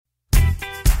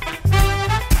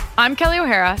I'm Kelly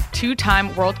O'Hara,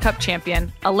 two-time World Cup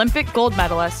champion, Olympic gold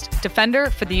medalist, defender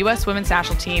for the U.S. women's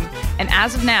national team, and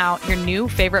as of now, your new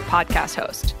favorite podcast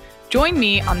host. Join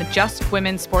me on the Just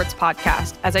Women Sports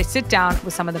podcast as I sit down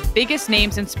with some of the biggest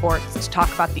names in sports to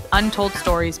talk about the untold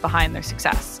stories behind their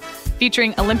success.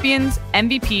 Featuring Olympians,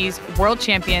 MVPs, world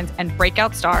champions, and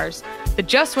breakout stars, the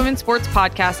Just Women Sports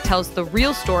podcast tells the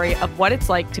real story of what it's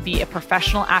like to be a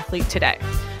professional athlete today.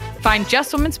 Find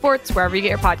Just Women Sports wherever you get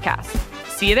your podcasts.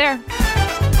 See you there.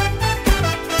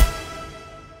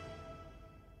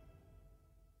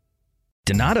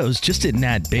 Donato's just didn't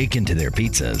add bacon to their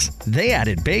pizzas. They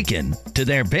added bacon to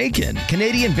their bacon.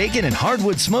 Canadian bacon and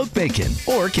hardwood smoked bacon.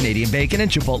 Or Canadian bacon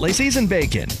and Chipotle seasoned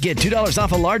bacon. Get $2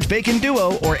 off a large bacon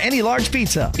duo or any large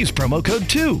pizza. Use promo code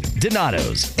 2.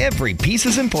 Donato's. Every piece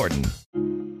is important.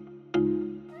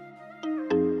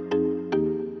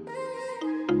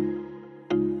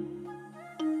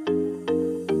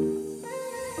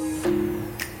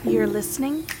 You're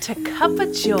listening to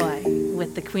Cuppa Joy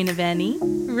with the Queen of Any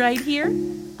right here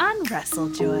on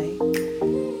WrestleJoy.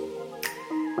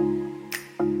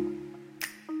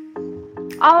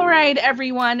 All right,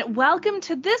 everyone. Welcome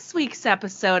to this week's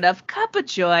episode of Cuppa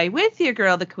Joy with your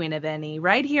girl, the Queen of Any,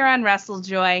 right here on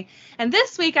WrestleJoy. And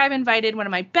this week, I've invited one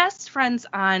of my best friends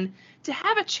on to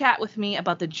have a chat with me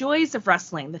about the joys of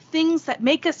wrestling, the things that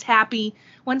make us happy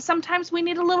when sometimes we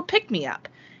need a little pick-me-up.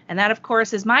 And that, of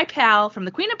course, is my pal from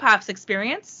the Queen of Pops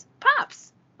experience,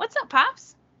 Pops. What's up,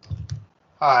 Pops?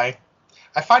 Hi.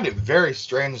 I find it very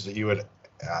strange that you would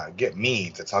get me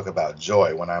to talk about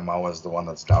joy when I'm always the one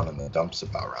that's down in the dumps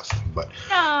about wrestling. But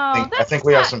No, I think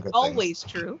we have some good always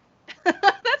things. true.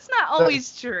 That's not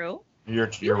always true. You're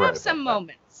You right have some about that.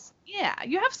 moments. Yeah,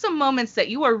 you have some moments that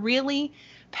you are really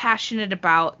passionate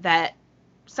about that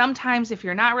sometimes if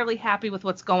you're not really happy with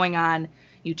what's going on,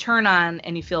 you turn on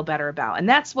and you feel better about. And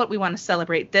that's what we want to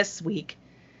celebrate this week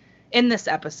in this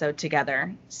episode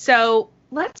together. So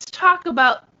let's talk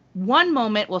about one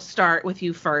moment. We'll start with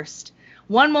you first.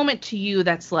 One moment to you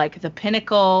that's like the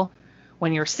pinnacle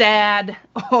when you're sad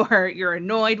or you're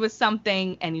annoyed with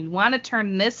something and you want to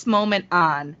turn this moment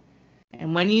on.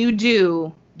 And when you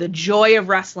do, the joy of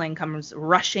wrestling comes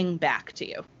rushing back to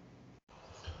you.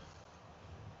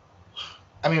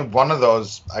 I mean, one of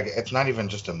those, it's not even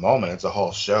just a moment, it's a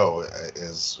whole show,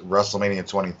 is WrestleMania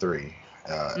 23.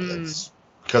 It's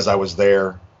because I was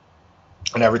there,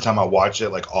 and every time I watch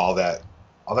it, like all that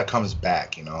comes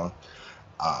back, you know.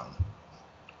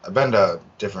 I've been to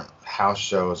different house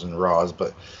shows and Raws,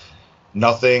 but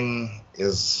nothing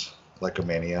is like a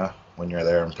Mania when you're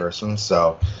there in person,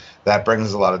 so that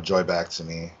brings a lot of joy back to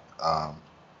me.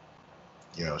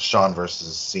 You know, Shawn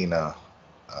versus Cena,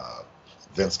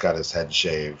 Vince got his head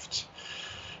shaved.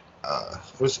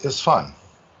 It was fun.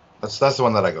 That's the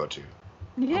one that I go to.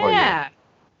 Yeah.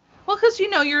 Well, because you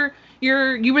know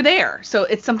you were there, so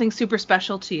it's something super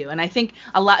special to you. And I think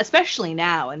a lot, especially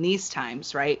now in these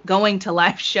times, right? Going to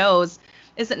live shows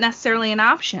isn't necessarily an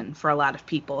option for a lot of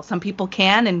people. Some people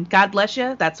can, and God bless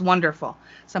you, that's wonderful.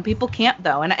 Some people can't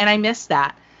though, and I miss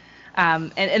that.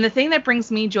 And the thing that brings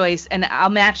me joy, and I'll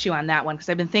match you on that one because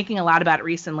I've been thinking a lot about it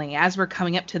recently as we're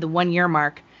coming up to the 1 year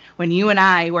mark when you and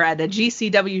I were at a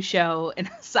GCW show in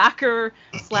a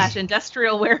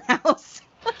soccer/industrial warehouse.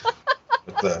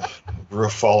 With the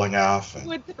roof falling off.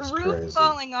 With the roof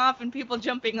falling off and people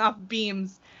jumping off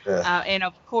beams. Yeah. And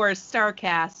of course,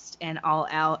 Starcast and All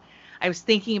Out. I was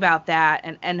thinking about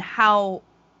that and how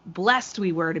blessed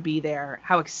we were to be there,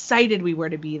 how excited we were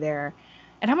to be there.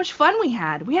 And how much fun we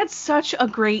had. We had such a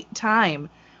great time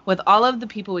with all of the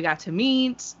people we got to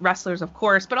meet, wrestlers, of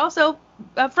course, but also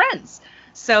friends.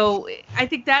 So I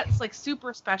think that's like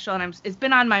super special. And it's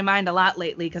been on my mind a lot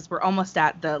lately because we're almost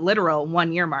at the literal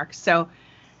 1 year mark. So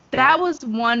that was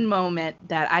one moment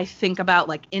that I think about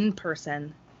like in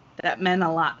person that meant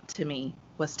a lot to me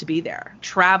was to be there.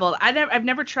 Traveled. I've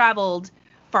never traveled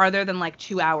farther than like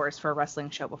 2 hours for a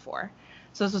wrestling show before.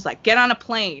 So this was like, get on a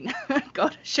plane, go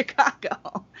to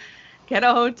Chicago, get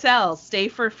a hotel, stay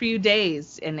for a few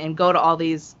days, and go to all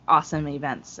these awesome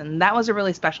events. And that was a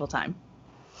really special time.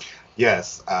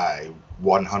 Yes, I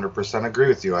 100% agree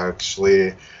with you.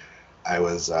 I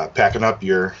was packing up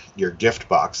your gift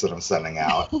box that I'm sending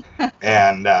out,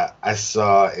 and I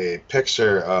saw a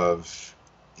picture of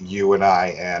you and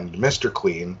I and Mr.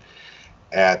 Clean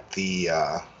at the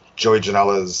Joey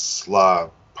Janela's La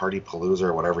Party Palooza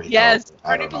or whatever he called it.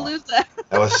 Party Palooza.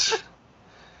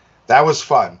 That was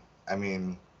fun. I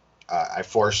mean, I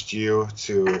forced you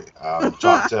to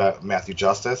talk to Matthew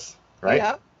Justice, right?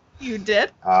 Yep, you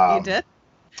did. You did.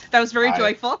 That was very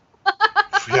joyful.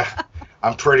 Yeah,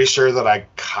 I'm pretty sure that I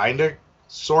kind of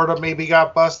sort of maybe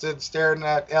got busted staring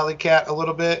at Alley Cat a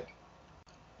little bit.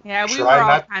 Yeah, we were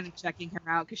all kind of checking her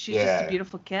out because she's just a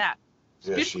beautiful cat.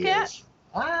 Yeah, beautiful she cat. is.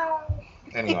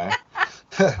 Anyway.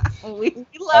 we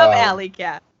love Alley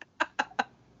Cat.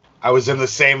 I was in the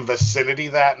same vicinity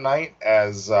that night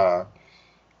as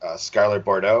Skylar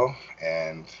Bordeaux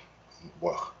and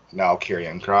now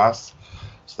Kieran Cross.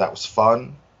 So that was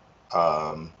fun.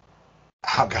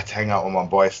 I got to hang out with my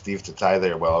boy Steve Tatai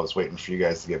there while I was waiting for you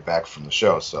guys to get back from the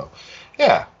show. So,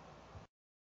 yeah,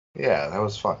 that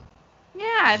was fun.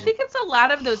 Yeah, I think it's a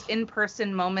lot of those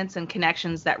in-person moments and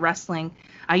connections that wrestling,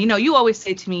 you always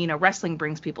say to me, wrestling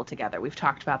brings people together. We've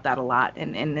talked about that a lot,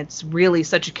 and it's really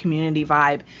such a community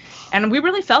vibe. And we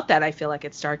really felt that, I feel like,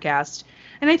 at StarCast.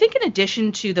 And I think in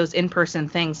addition to those in-person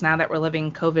things, now that we're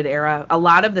living COVID era, a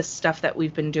lot of the stuff that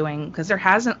we've been doing, because there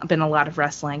hasn't been a lot of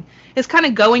wrestling, is kind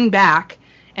of going back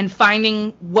and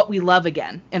finding what we love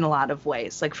again in a lot of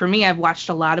ways. Like for me, I've watched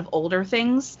a lot of older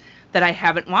things that I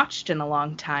haven't watched in a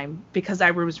long time because I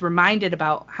was reminded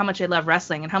about how much I love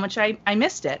wrestling and how much I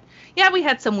missed it. Yeah, we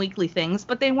had some weekly things,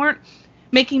 but they weren't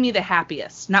making me the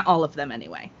happiest. Not all of them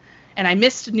anyway. And I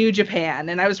missed New Japan,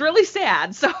 and I was really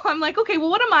sad. So I'm like, okay, well,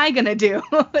 what am I going to do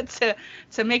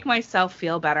to make myself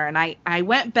feel better? And I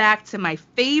went back to my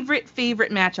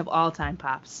favorite match of all time,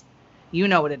 Pops. You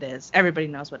know what it is. Everybody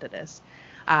knows what it is.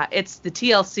 It's the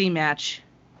TLC match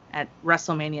at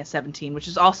WrestleMania 17, which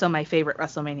is also my favorite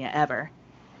WrestleMania ever.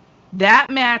 That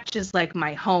match is like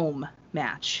my home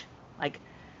match. Like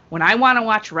when I want to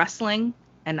watch wrestling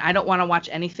and I don't want to watch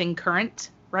anything current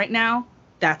right now,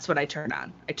 that's what I turn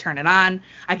on. I turn it on.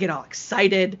 I get all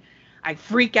excited. I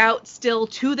freak out still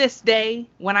to this day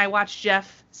when I watch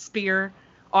Jeff Spear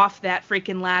off that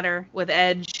freaking ladder with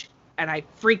Edge, and I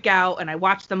freak out and I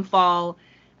watch them fall.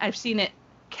 I've seen it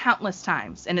countless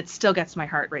times, and it still gets my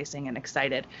heart racing and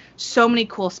excited. So many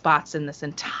cool spots in this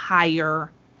entire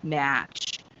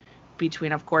match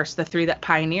between, of course, the three that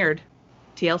pioneered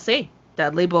TLC: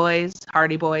 Dudley Boys,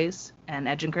 Hardy Boys, and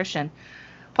Edge and Christian.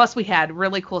 Plus, we had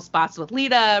really cool spots with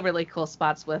Lita, really cool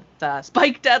spots with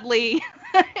Spike Dudley,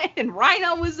 and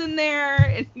Rhino was in there,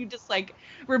 and you just like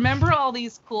remember all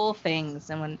these cool things.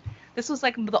 And when this was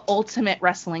like the ultimate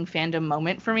wrestling fandom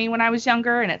moment for me when I was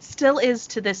younger, and it still is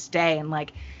to this day. And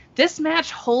like this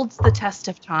match holds the test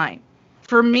of time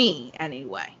for me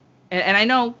anyway. And I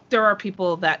know there are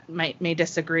people that may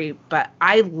disagree, but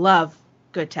I love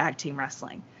good tag team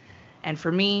wrestling. And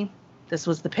for me, this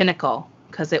was the pinnacle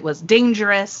because it was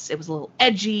dangerous. It was a little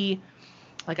edgy.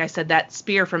 Like I said, that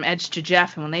spear from Edge to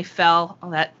Jeff, and when they fell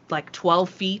that like 12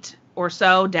 feet or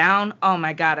so down, oh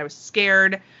my God, I was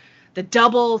scared. The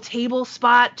double table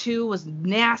spot, too, was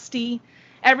nasty.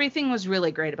 Everything was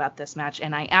really great about this match,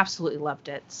 and I absolutely loved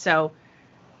it. So,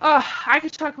 I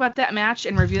could talk about that match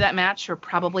and review that match for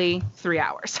probably 3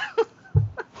 hours.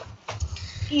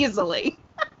 Easily.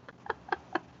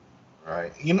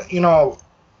 Right.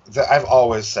 I've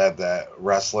always said that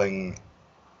wrestling,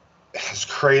 as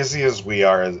crazy as we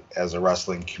are as a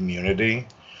wrestling community,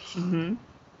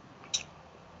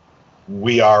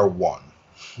 we are one.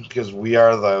 Because we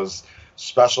are those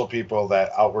special people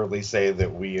that outwardly say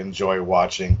that we enjoy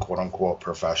watching quote-unquote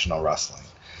professional wrestling.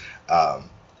 I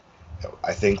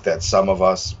think that some of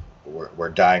us, we're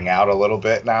dying out a little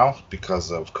bit now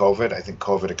because of COVID. I think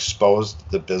COVID exposed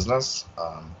the business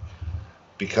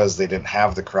because they didn't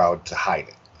have the crowd to hide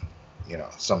it,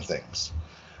 some things.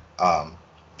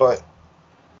 But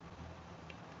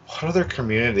what other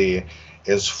community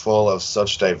is full of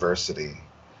such diversity?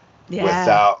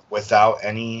 Yeah. Without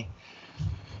any,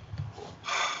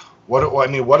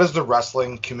 what does the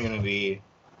wrestling community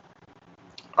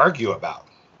argue about?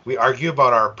 We argue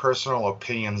about our personal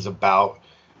opinions about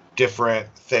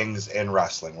different things in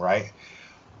wrestling, right?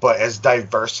 But as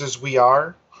diverse as we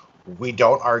are, we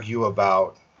don't argue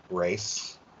about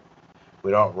race.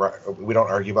 We don't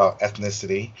argue about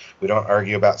ethnicity. We don't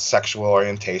argue about sexual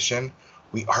orientation.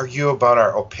 We argue about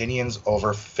our opinions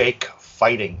over fake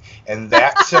fighting. And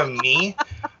that, to me,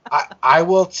 I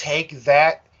will take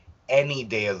that any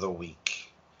day of the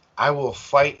week. I will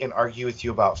fight and argue with you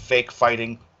about fake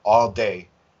fighting all day,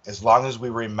 as long as we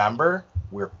remember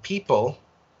we're people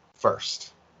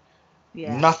first.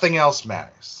 Yeah. Nothing else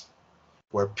matters.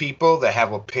 We're people that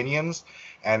have opinions,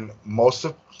 and I'm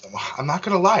not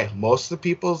going to lie, most of the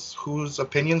people whose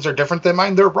opinions are different than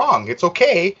mine, they're wrong. It's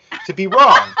okay to be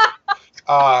wrong.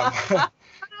 I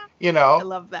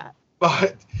love that.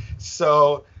 But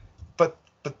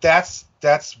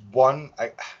that's one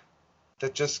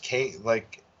that just can't,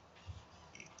 like,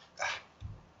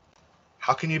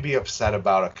 how can you be upset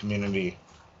about a community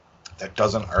that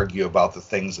doesn't argue about the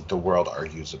things that the world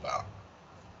argues about?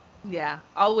 Yeah,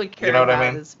 all we care You know what I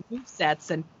about mean? is movesets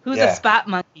and who's a Yeah. spot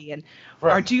monkey and or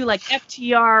Right. do you like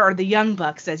FTR or the Young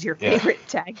Bucks as your Yeah. favorite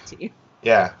tag team?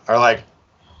 Yeah. Or like,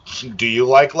 do you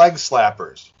like leg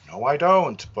slappers? No, I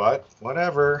don't, but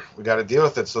whatever. We got to deal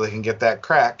with it so they can get that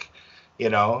crack,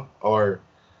 or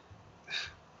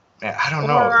man, I don't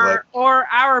know. Like, Or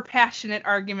our passionate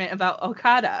argument about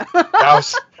Okada.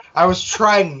 I was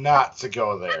trying not to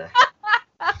go there.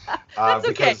 That's okay.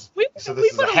 Because We this put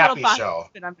is a a happy little show.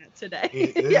 spin on that today.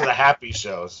 This is a happy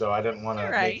show, so I didn't want to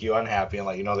make you unhappy and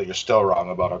let you know that you're still wrong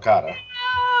about Okada.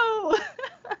 No.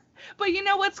 But you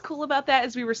know what's cool about that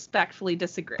is we respectfully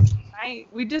disagree. Right?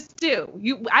 We just do.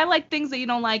 I like things that you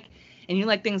don't like, and you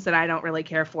like things that I don't really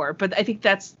care for. But I think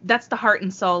that's the heart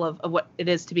and soul of what it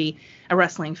is to be a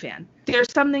wrestling fan.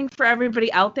 There's something for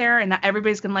everybody out there, and not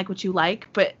everybody's gonna like what you like,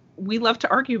 but we love to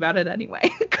argue about it anyway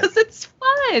because it's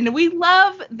fun. We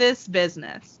love this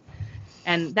business.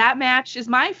 And that match is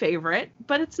my favorite,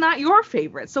 but it's not your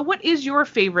favorite. So what is your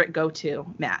favorite go-to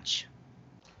match?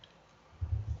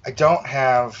 I don't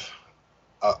have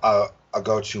a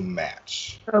go-to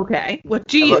match. Okay. What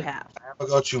do you have? I have a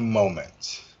go-to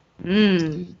moment.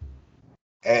 Mm.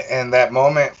 And that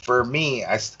moment for me,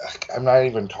 I'm not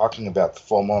even talking about the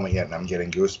full moment yet, and I'm getting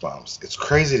goosebumps. It's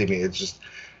crazy to me. It's just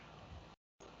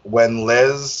when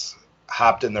Liz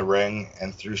hopped in the ring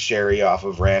and threw Sherry off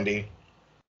of Randy,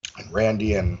 and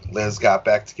Randy and Liz got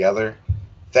back together.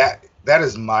 That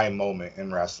is my moment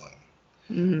in wrestling.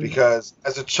 Mm-hmm. Because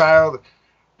as a child,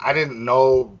 I didn't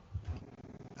know.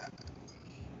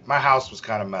 My house was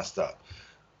kind of messed up,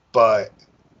 but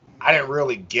I didn't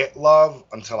really get love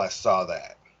until I saw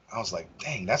that. I was like,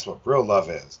 dang, that's what real love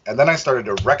is. And then I started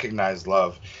to recognize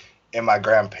love in my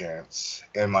grandparents,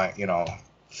 in my,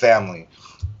 family.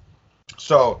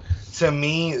 So to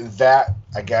me, that,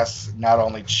 I guess, not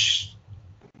only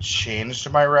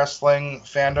changed my wrestling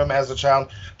fandom as a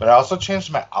child, but it also changed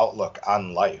my outlook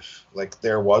on life. Like,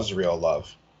 there was real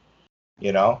love,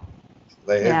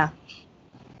 Yeah.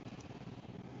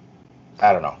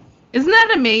 I don't know. Isn't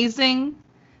that amazing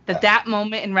that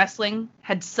moment in wrestling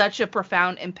had such a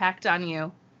profound impact on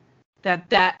you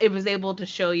that it was able to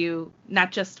show you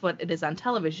not just what it is on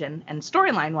television and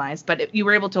storyline wise, but you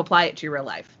were able to apply it to your real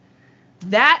life.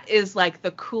 That is like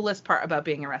the coolest part about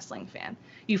being a wrestling fan.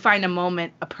 You find a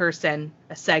moment, a person,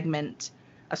 a segment,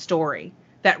 a story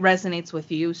that resonates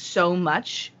with you so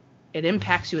much. It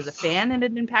impacts you as a fan and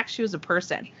it impacts you as a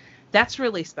person. That's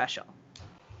really special.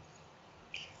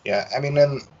 Yeah, I mean,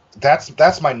 and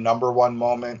that's my number one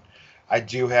moment. I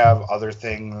do have other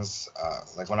things,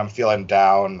 like when I'm feeling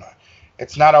down.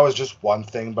 It's not always just one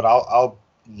thing, but I'll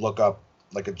look up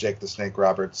like a Jake the Snake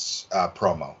Roberts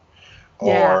promo,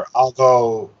 or I'll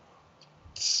go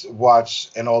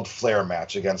watch an old Flair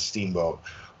match against Steamboat,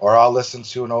 or I'll listen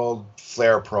to an old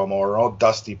Flair promo or an old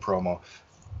Dusty promo,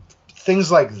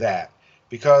 things like that.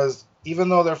 Because even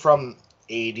though they're from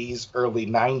 80s, early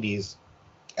 90s,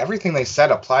 everything they said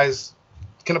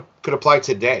could apply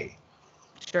today.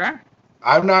 Sure.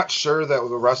 I'm not sure that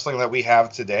the wrestling that we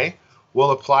have today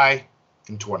will apply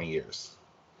in 20 years.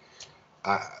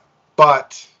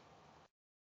 But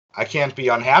I can't be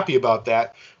unhappy about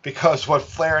that because what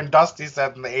Flair and Dusty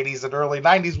said in the 80s and early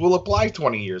 90s will apply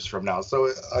 20 years from now.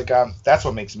 So that's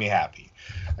what makes me happy,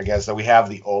 I guess, that we have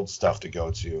the old stuff to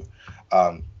go to.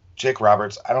 Jake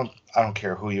Roberts, I don't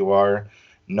care who you are.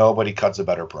 Nobody cuts a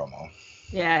better promo.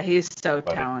 Yeah, he's so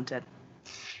talented.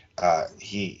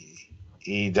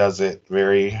 He does it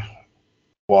very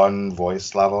one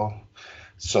voice level,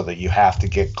 so that you have to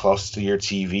get close to your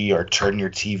TV or turn your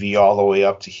TV all the way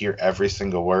up to hear every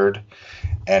single word.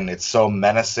 And it's so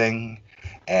menacing,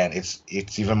 and it's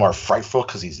even more frightful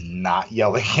because he's not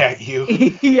yelling at you.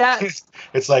 Yes.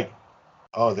 It's like,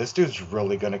 oh, this dude's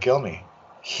really going to kill me.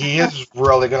 He is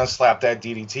really going to slap that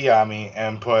DDT on me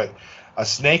and put a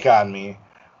snake on me.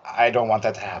 I don't want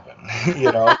that to happen,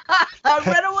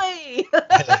 Run away.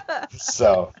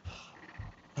 So,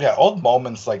 yeah, old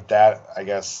moments like that, I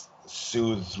guess,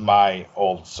 soothes my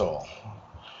old soul.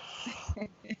 I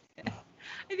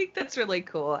think that's really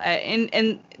cool.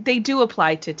 And they do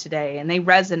apply to today, and they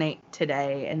resonate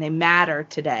today, and they matter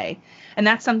today. And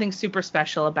that's something super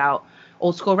special about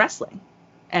old school wrestling.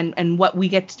 And what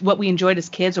we enjoyed as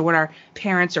kids, or what our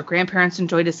parents or grandparents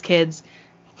enjoyed as kids,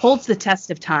 holds the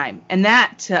test of time. And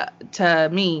that to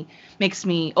me makes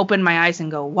me open my eyes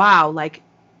and go, wow, like,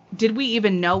 did we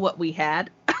even know what we had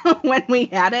when we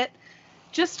had it?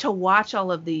 Just to watch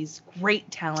all of these great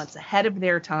talents ahead of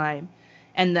their time,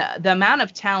 and the amount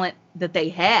of talent that they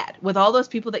had with all those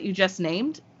people that you just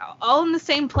named, all in the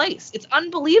same place. It's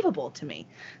unbelievable to me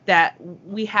that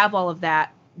we have all of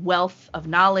that wealth of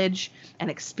knowledge and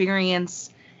experience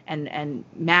and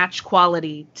match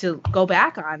quality to go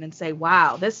back on and say,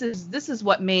 wow, this is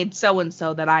what made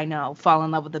so-and-so that I know fall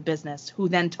in love with the business, who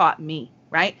then taught me,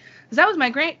 right? Because that was my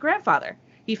great-grandfather.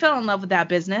 He fell in love with that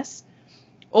business.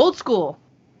 Old school.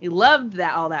 He loved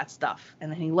all that stuff.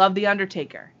 And then he loved The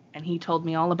Undertaker. And he told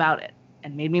me all about it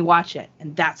and made me watch it.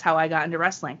 And that's how I got into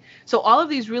wrestling. So all of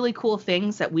these really cool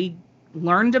things that we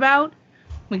learned about,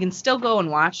 we can still go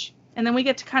and watch. And then we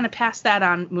get to kind of pass that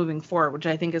on moving forward, which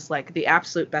I think is like the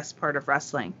absolute best part of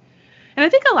wrestling. And I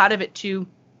think a lot of it too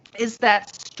is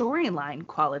that storyline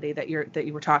quality that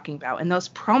you were talking about, and those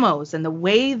promos and the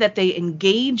way that they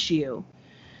engage you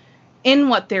in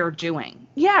what they're doing.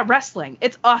 Yeah, wrestling,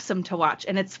 it's awesome to watch,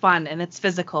 and it's fun, and it's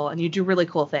physical, and you do really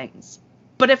cool things.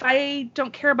 But if I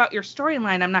don't care about your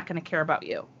storyline, I'm not going to care about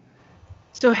you.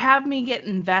 So have me get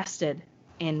invested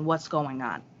in what's going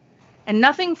on. And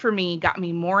nothing for me got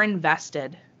me more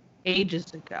invested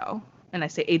ages ago, and I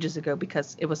say ages ago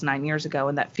because it was 9 years ago,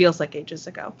 and that feels like ages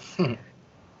ago,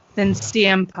 than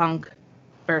CM Punk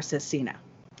versus Cena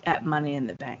at Money in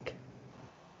the Bank.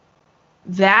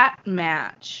 That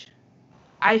match,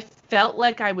 I felt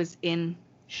like I was in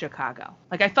Chicago.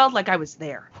 Like I felt like I was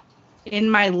there in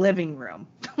my living room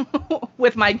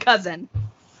with my cousin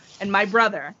and my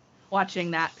brother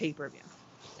watching that pay-per-view.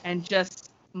 And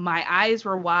just my eyes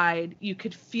were wide. You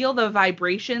could feel the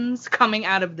vibrations coming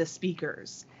out of the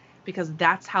speakers because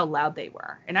that's how loud they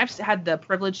were. And I've had the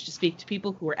privilege to speak to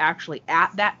people who were actually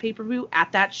at that pay-per-view,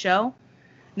 at that show.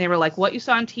 And they were like, what you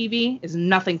saw on TV is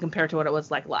nothing compared to what it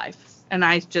was like live. And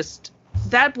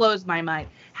that blows my mind.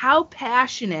 How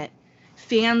passionate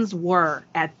fans were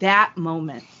at that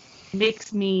moment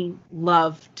makes me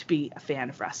love to be a fan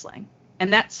of wrestling.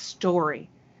 And that story,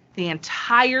 the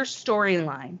entire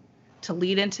storyline to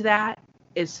lead into that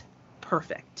is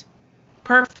perfect.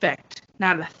 Perfect.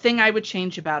 Not a thing I would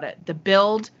change about it. The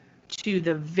build to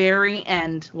the very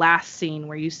end, last scene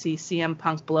where you see CM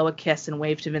Punk blow a kiss and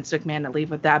wave to Vince McMahon and leave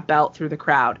with that belt through the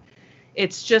crowd.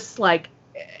 It's just like,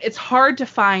 it's hard to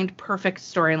find perfect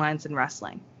storylines in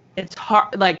wrestling. It's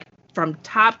hard, like from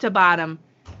top to bottom,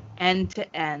 end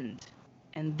to end.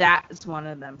 And that is one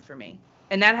of them for me.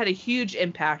 And that had a huge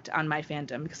impact on my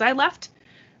fandom because I left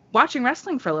watching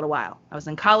wrestling for a little while. I was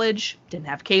in college, didn't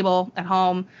have cable at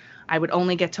home. I would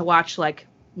only get to watch like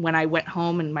when I went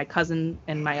home and my cousin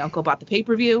and my uncle bought the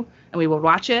pay-per-view and we would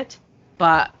watch it.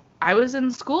 But I was in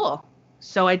school,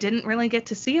 so I didn't really get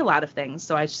to see a lot of things.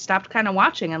 So I stopped kind of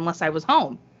watching unless I was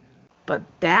home. But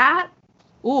that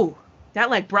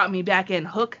like brought me back in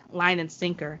hook, line, and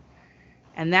sinker.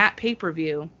 And that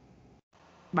pay-per-view,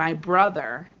 my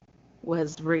brother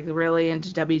was really into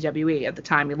WWE at the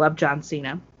time. He loved John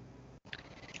Cena.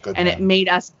 Good and man. It made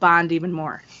us bond even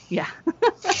more. Yeah.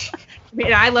 I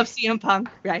mean, I love CM Punk,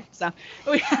 right? So,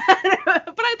 but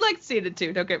I'd like Cena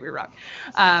too. Don't get me wrong.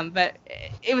 But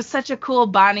it was such a cool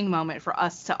bonding moment for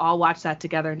us to all watch that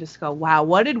together and just go, wow,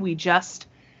 what did we just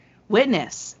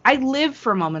witness? I live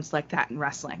for moments like that in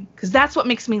wrestling because that's what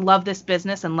makes me love this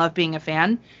business and love being a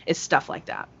fan is stuff like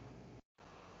that.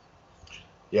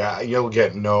 Yeah, you'll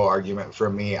get no argument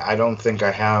from me. I don't think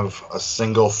I have a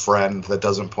single friend that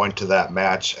doesn't point to that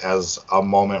match as a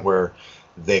moment where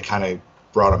they kind of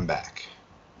brought him back.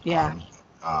 Yeah.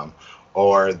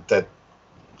 Or that,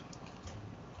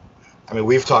 I mean,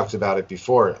 we've talked about it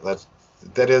before.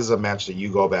 That is a match that you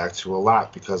go back to a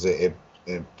lot because it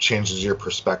changes your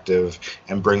perspective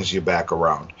and brings you back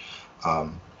around.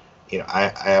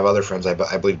 I have other friends.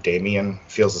 I believe Damien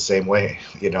feels the same way.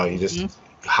 You just,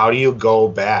 how do you go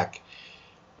back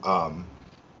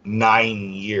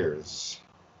 9 years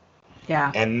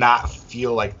and not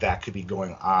feel like that could be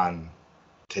going on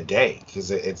today?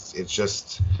 Because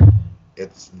it's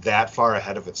that far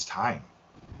ahead of its time.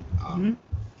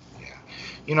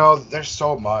 There's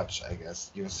so much, I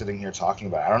guess, sitting here talking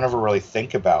about it. I don't ever really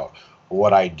think about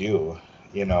what I do,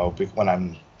 when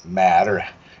I'm mad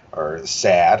or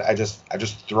sad. I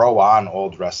just throw on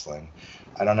old wrestling.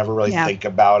 I don't ever really think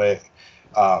about it.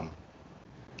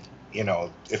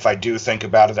 If I do think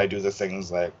about it, I do the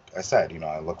things like I said,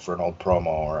 I look for an old promo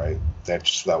or that's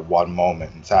just that one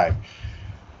moment in time.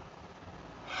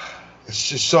 It's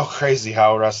just so crazy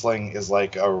how wrestling is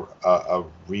like a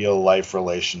real life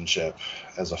relationship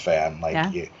as a fan.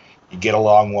 Like you get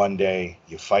along one day,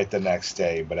 you fight the next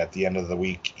day, but at the end of the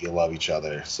week, you love each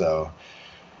other. So,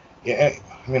 yeah,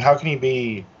 I mean, how can you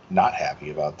be not happy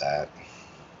about that?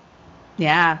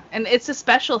 Yeah, and it's a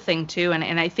special thing too,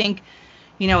 and I think,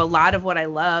 a lot of what I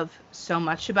love so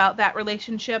much about that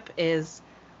relationship is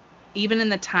even in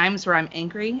the times where I'm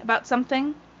angry about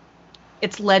something,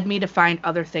 it's led me to find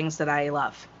other things that I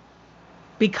love.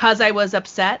 Because I was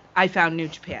upset, I found New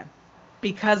Japan.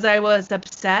 Because I was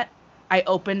upset, I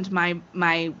opened my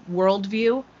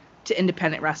worldview to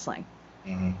independent wrestling.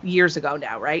 Years ago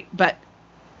now, right? But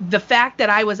the fact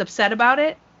that I was upset about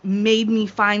it made me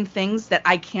find things that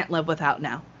I can't live without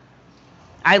now.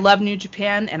 I love New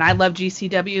Japan and I love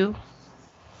GCW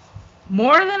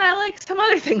more than I like some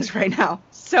other things right now.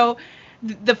 So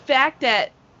the fact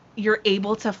that you're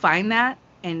able to find that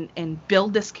and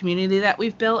build this community that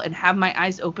we've built and have my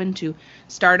eyes open to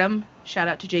Stardom. Shout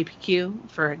out to JPQ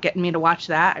for getting me to watch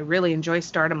that. I really enjoy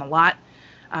Stardom a lot.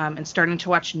 And starting to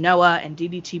watch Noah and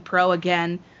DDT Pro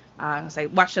again. So I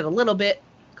watched it a little bit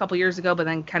a couple years ago, but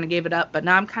then kind of gave it up. But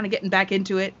now I'm kind of getting back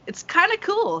into it. It's kind of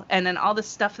cool. And then all the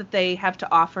stuff that they have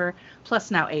to offer,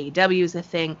 plus now AEW is a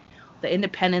thing. The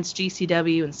Independence,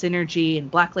 GCW, and Synergy, and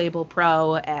Black Label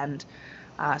Pro, and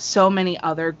so many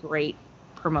other great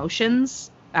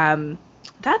promotions.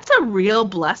 That's a real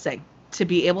blessing to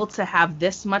be able to have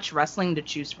this much wrestling to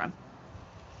choose from.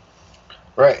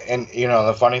 Right, and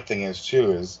the funny thing is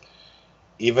too is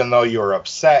even though you were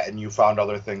upset and you found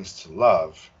other things to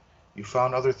love, you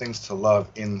found other things to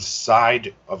love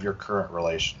inside of your current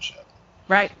relationship.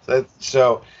 Right.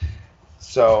 So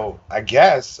I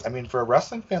guess, I mean, for a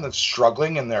wrestling fan that's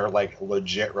struggling in their like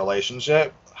legit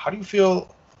relationship, how do you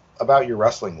feel about your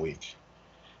wrestling week?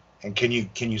 And can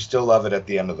you still love it at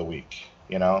the end of the week?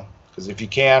 Because if you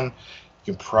can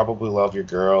probably love your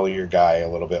girl or your guy a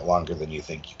little bit longer than you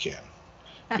think you can.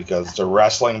 Because the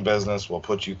wrestling business will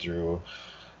put you through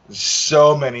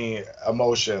so many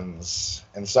emotions.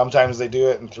 And sometimes they do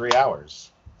it in 3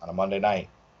 hours on a Monday night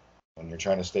when you're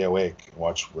trying to stay awake and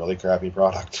watch really crappy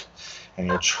product. And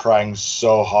you're trying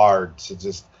so hard to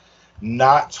just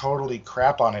not totally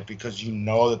crap on it because you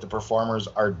know that the performers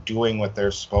are doing what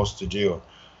they're supposed to do.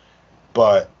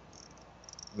 But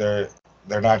they're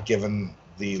not given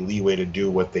the leeway to do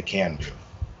what they can do.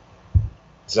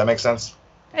 Does that make sense?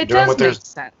 It does make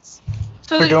sense.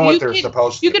 So they're doing what they're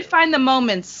supposed to. You could find the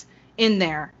moments in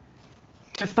there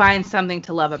to find something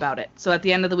to love about it. So at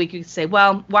the end of the week, you could say,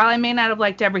 well, while I may not have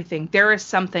liked everything, there is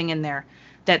something in there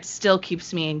that still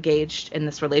keeps me engaged in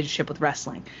this relationship with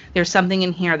wrestling. There's something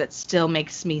in here that still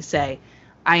makes me say,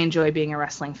 I enjoy being a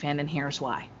wrestling fan, and here's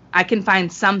why. I can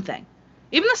find something.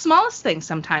 Even the smallest things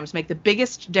sometimes make the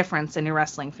biggest difference in your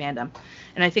wrestling fandom.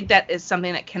 And I think that is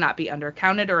something that cannot be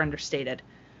undercounted or understated.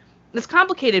 It's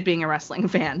complicated being a wrestling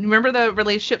fan. Remember the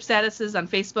relationship statuses on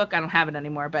Facebook? I don't have it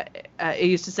anymore, but it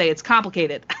used to say it's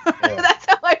complicated. Yeah. That's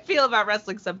how I feel about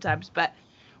wrestling sometimes. But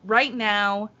right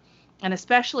now, and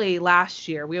especially last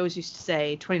year, we always used to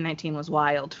say 2019 was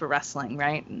wild for wrestling,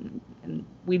 right? And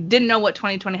we didn't know what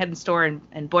 2020 had in store,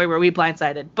 and boy, were we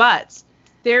blindsided. But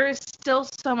there is still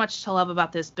so much to love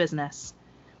about this business.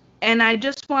 And I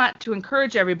just want to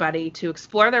encourage everybody to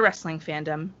explore their wrestling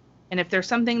fandom. And if there's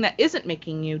something that isn't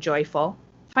making you joyful,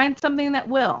 find something that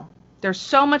will. There's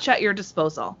so much at your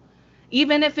disposal.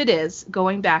 Even if it is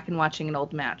going back and watching an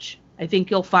old match. I think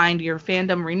you'll find your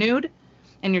fandom renewed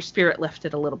and your spirit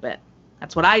lifted a little bit.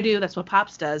 That's what I do. That's what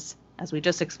Pops does, as we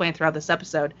just explained throughout this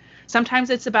episode. Sometimes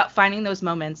it's about finding those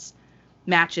moments,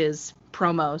 matches,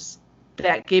 promos,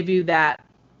 that give you that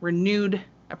renewed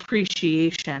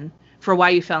appreciation for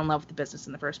why you fell in love with the business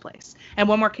in the first place. And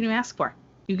what more can you ask for?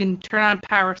 You can turn on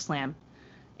Power Slam,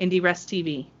 Indie Rest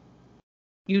TV,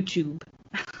 YouTube,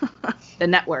 the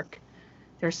network.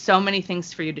 There's so many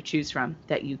things for you to choose from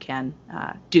that you can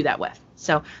do that with.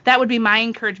 So that would be my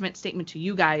encouragement statement to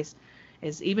you guys,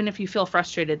 is even if you feel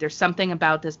frustrated, there's something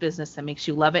about this business that makes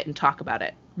you love it and talk about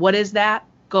it. What is that?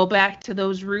 Go back to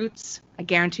those roots. I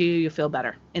guarantee you'll feel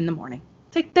better in the morning.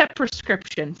 Take that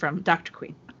prescription from Dr.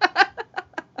 Queen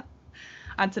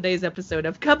on today's episode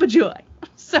of Cup of Joy.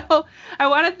 So I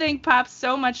want to thank Pops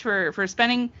so much for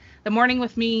spending the morning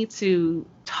with me to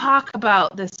talk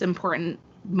about this important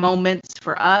moments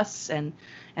for us and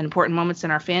important moments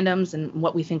in our fandoms and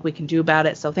what we think we can do about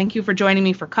it. So thank you for joining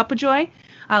me for Cup of Joy.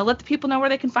 Let the people know where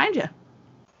they can find you.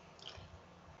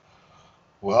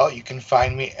 Well, you can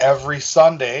find me every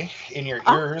Sunday in your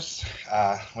ears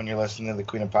when you're listening to the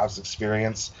Queen of Pops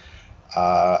Experience.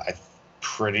 I'm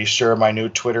pretty sure my new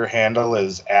Twitter handle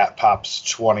is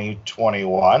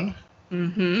 @Pops2021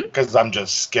 because I'm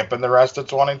just skipping the rest of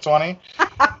 2020.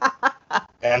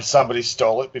 And somebody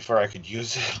stole it before I could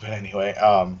use it. But anyway,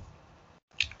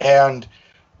 and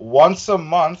once a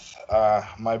month,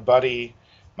 my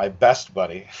best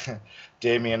buddy,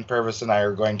 Damian Purvis, and I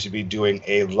are going to be doing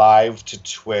a live to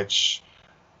Twitch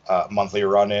monthly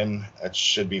run-in. It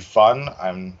should be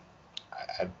fun.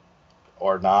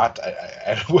 Or not.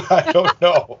 I don't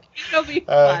know. It'll be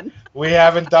fun. We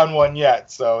haven't done one yet,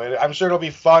 so I'm sure it'll be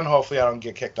fun. Hopefully, I don't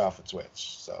get kicked off of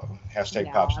Twitch. So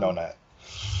 #Pops No Net.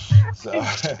 So.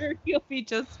 I'm sure you'll be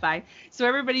just fine. So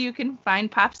everybody, you can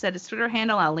find Pops at his Twitter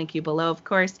handle. I'll link you below, of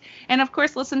course. And of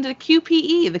course, listen to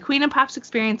QPE, the Queen and Pops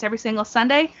Experience, every single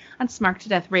Sunday on Smart to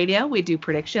Death Radio. We do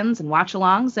predictions and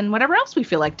watch-alongs and whatever else we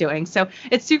feel like doing. So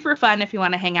it's super fun if you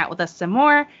want to hang out with us some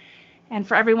more. And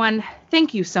for everyone,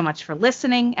 thank you so much for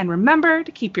listening. And remember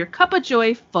to keep your cup of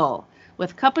joy full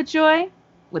with Cup of Joy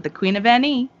with the Queen of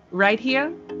NE right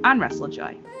here on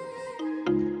WrestleJoy.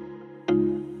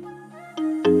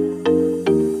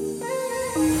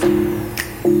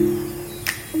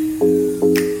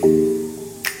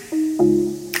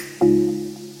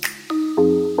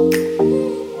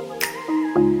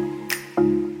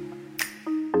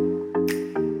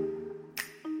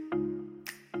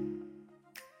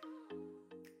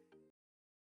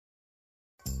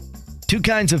 Two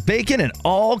kinds of bacon and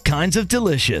all kinds of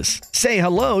delicious. Say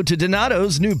hello to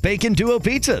Donato's new Bacon Duo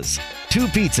pizzas. 2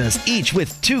 pizzas, each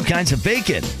with 2 kinds of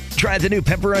bacon. Try the new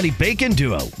Pepperoni Bacon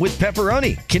Duo with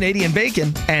pepperoni, Canadian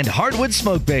bacon, and hardwood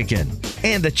smoked bacon.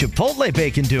 And the Chipotle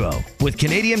Bacon Duo with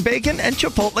Canadian bacon and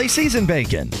Chipotle seasoned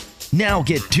bacon. Now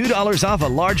get $2 off a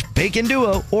large Bacon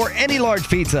Duo or any large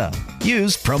pizza.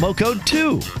 Use promo code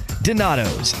 2.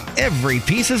 Donato's. Every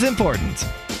piece is important.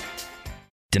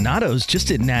 Donato's just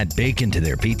didn't add bacon to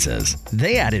their pizzas.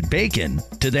 They added bacon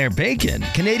to their bacon.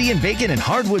 Canadian bacon and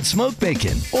hardwood smoked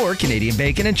bacon. Or Canadian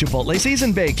bacon and Chipotle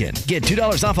seasoned bacon. Get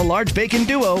 $2 off a large Bacon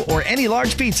Duo or any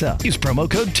large pizza. Use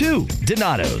promo code 2.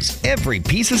 Donato's. Every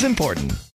piece is important.